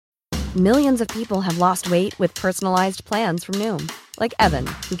Millions of people have lost weight with personalized plans from Noom. Like Evan,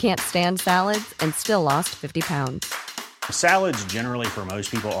 who can't stand salads and still lost 50 pounds. Salads generally for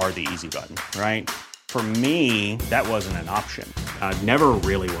most people are the easy button, right? For me, that wasn't an option. I never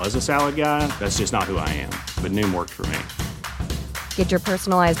really was a salad guy. That's just not who I am. But Noom worked for me. Get your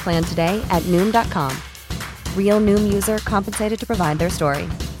personalized plan today at Noom.com. Real Noom user compensated to provide their story.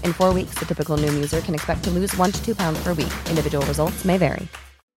 In 4 weeks, the typical Noom user can expect to lose 1 to 2 pounds per week. Individual results may vary.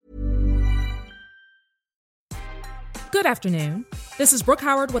 Good afternoon. This is Brooke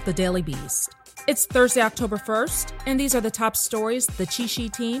Howard with The Daily Beast. It's Thursday, October 1st, and these are the top stories the Chi-Chi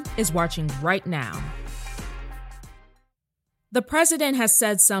team is watching right now. The president has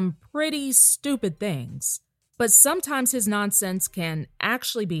said some pretty stupid things, but sometimes his nonsense can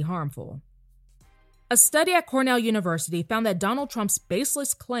actually be harmful. A study at Cornell University found that Donald Trump's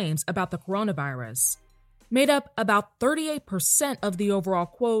baseless claims about the coronavirus made up about 38% of the overall,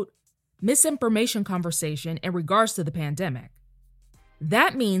 quote, misinformation conversation in regards to the pandemic.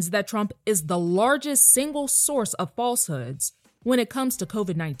 That means that Trump is the largest single source of falsehoods when it comes to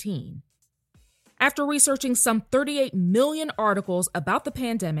COVID-19. After researching some 38 million articles about the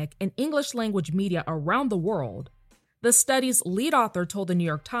pandemic in English language media around the world, the study's lead author told the New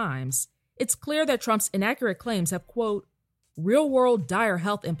York Times it's clear that Trump's inaccurate claims have, quote, real-world dire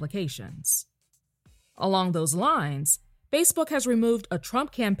health implications. Along those lines, Facebook has removed a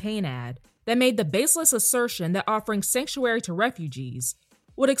Trump campaign ad that made the baseless assertion that offering sanctuary to refugees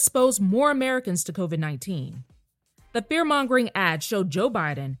would expose more Americans to COVID-19. The fear-mongering ad showed Joe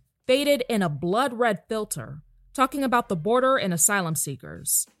Biden faded in a blood-red filter, talking about the border and asylum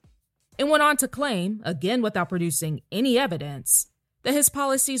seekers. It went on to claim, again without producing any evidence, that his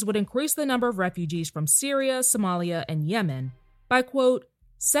policies would increase the number of refugees from Syria, Somalia, and Yemen by, quote,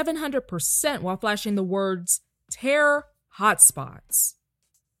 700% while flashing the words, terror hotspots.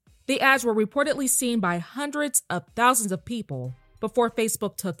 The ads were reportedly seen by hundreds of thousands of people before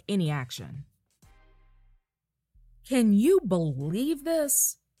Facebook took any action. Can you believe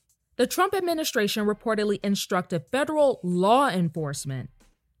this? The Trump administration reportedly instructed federal law enforcement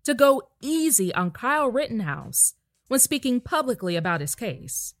to go easy on Kyle Rittenhouse when speaking publicly about his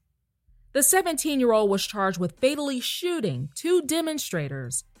case. The 17-year-old was charged with fatally shooting 2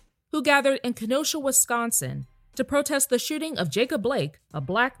 demonstrators who gathered in Kenosha, Wisconsin, to protest the shooting of Jacob Blake, a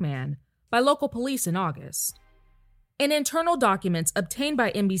black man, by local police in August. In internal documents obtained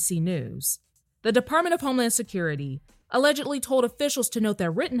by NBC News, the Department of Homeland Security allegedly told officials to note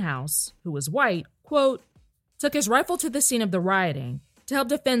that Rittenhouse, who was white, quote, took his rifle to the scene of the rioting to help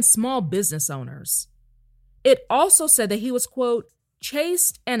defend small business owners. It also said that he was, quote,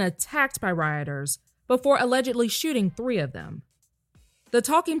 chased and attacked by rioters before allegedly shooting 3 of them. The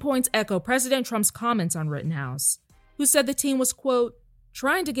talking points echo President Trump's comments on Rittenhouse, who said the team was, quote,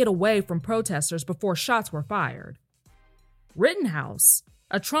 trying to get away from protesters before shots were fired. Rittenhouse,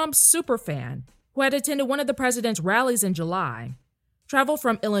 a Trump superfan who had attended one of the president's rallies in July, traveled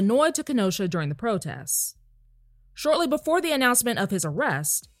from Illinois to Kenosha during the protests. Shortly before the announcement of his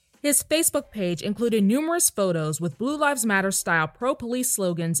arrest, his Facebook page included numerous photos with Blue Lives Matter-style pro-police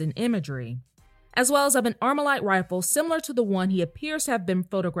slogans and imagery, as well as of an Armalite rifle similar to the one he appears to have been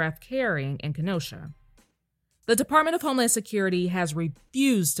photographed carrying in Kenosha. The Department of Homeland Security has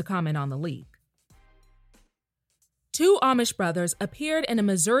refused to comment on the leak. 2 Amish brothers appeared in a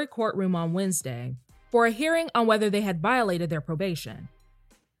Missouri courtroom on Wednesday for a hearing on whether they had violated their probation.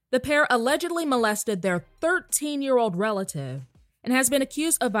 The pair allegedly molested their 13-year-old relative and has been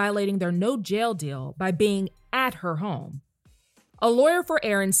accused of violating their no-jail deal by being at her home. A lawyer for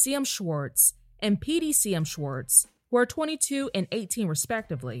Aaron C.M. Schwartz and P.D. C.M. Schwartz, who are 22 and 18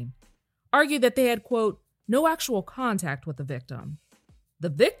 respectively, argued that they had, quote, no actual contact with the victim. The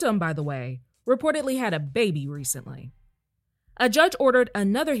victim, by the way, reportedly had a baby recently. A judge ordered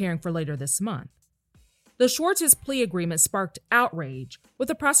another hearing for later this month. The Schwartz's plea agreement sparked outrage, with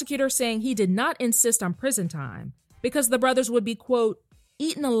the prosecutor saying he did not insist on prison time because the brothers would be, quote,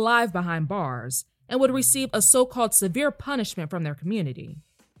 eaten alive behind bars and would receive a so-called severe punishment from their community.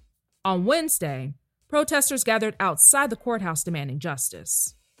 On Wednesday, protesters gathered outside the courthouse demanding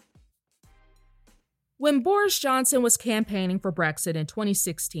justice. When Boris Johnson was campaigning for Brexit in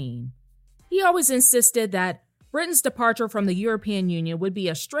 2016, he always insisted that Britain's departure from the European Union would be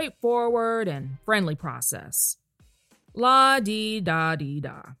a straightforward and friendly process.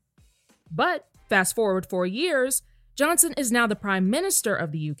 La-dee-da-dee-da. But fast forward 4 years, Johnson is now the Prime Minister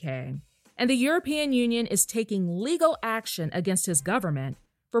of the UK, and the European Union is taking legal action against his government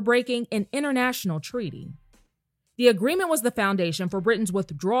for breaking an international treaty. The agreement was the foundation for Britain's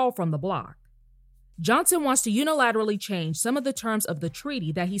withdrawal from the bloc. Johnson wants to unilaterally change some of the terms of the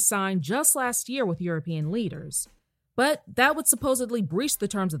treaty that he signed just last year with European leaders, but that would supposedly breach the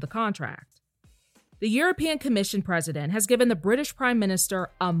terms of the contract. The European Commission president has given the British Prime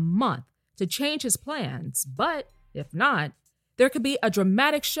Minister a month to change his plans, but if not, there could be a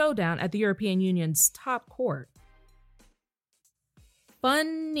dramatic showdown at the European Union's top court.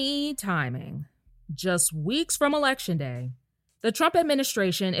 Funny timing. Just weeks from Election Day, the Trump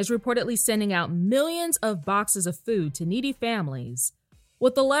administration is reportedly sending out millions of boxes of food to needy families,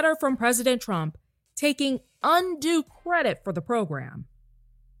 with a letter from President Trump taking undue credit for the program.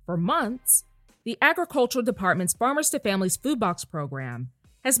 For months, the Agricultural Department's Farmers to Families Food Box program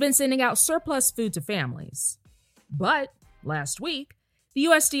has been sending out surplus food to families. But last week, the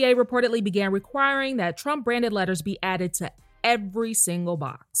USDA reportedly began requiring that Trump-branded letters be added to every single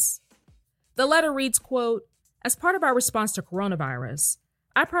box. The letter reads, quote, "As part of our response to coronavirus,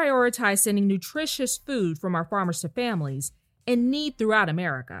 I prioritize sending nutritious food from our farmers to families in need throughout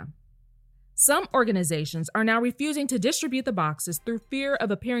America. Some organizations are now refusing to distribute the boxes through fear of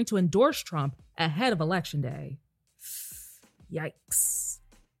appearing to endorse Trump ahead of Election Day." Yikes.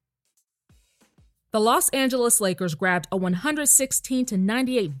 The Los Angeles Lakers grabbed a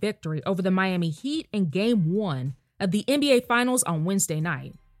 116-98 victory over the Miami Heat in Game 1 of the NBA Finals on Wednesday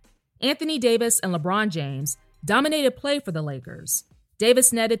night. Anthony Davis and LeBron James dominated play for the Lakers.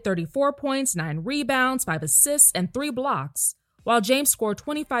 Davis netted 34 points, 9 rebounds, 5 assists, and 3 blocks, while James scored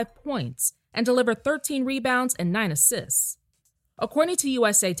 25 points and delivered 13 rebounds and 9 assists. According to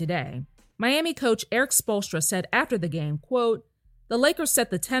USA Today, Miami coach Eric Spoelstra said after the game, quote, "The Lakers set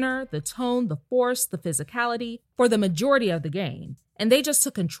the tenor, the tone, the force, the physicality for the majority of the game, and they just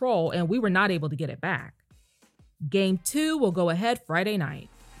took control and we were not able to get it back. Game 2 will go ahead Friday night."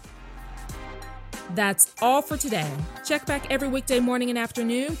 That's all for today. Check back every weekday morning and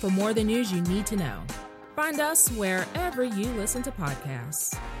afternoon for more of the news you need to know. Find us wherever you listen to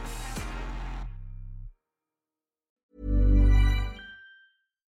podcasts.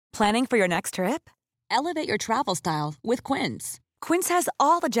 Planning for your next trip? Elevate your travel style with Quince. Quince has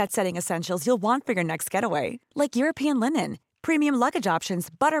all the jet-setting essentials you'll want for your next getaway, like European linen, premium luggage options,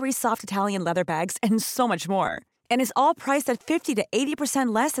 buttery soft Italian leather bags, and so much more. And is all priced at 50 to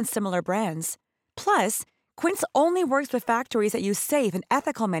 80% less than similar brands. Plus, Quince only works with factories that use safe and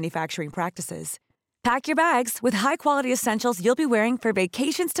ethical manufacturing practices. Pack your bags with high-quality essentials you'll be wearing for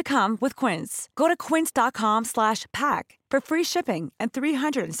vacations to come with Quince. Go to quince.com/pack for free shipping and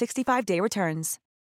 365-day returns.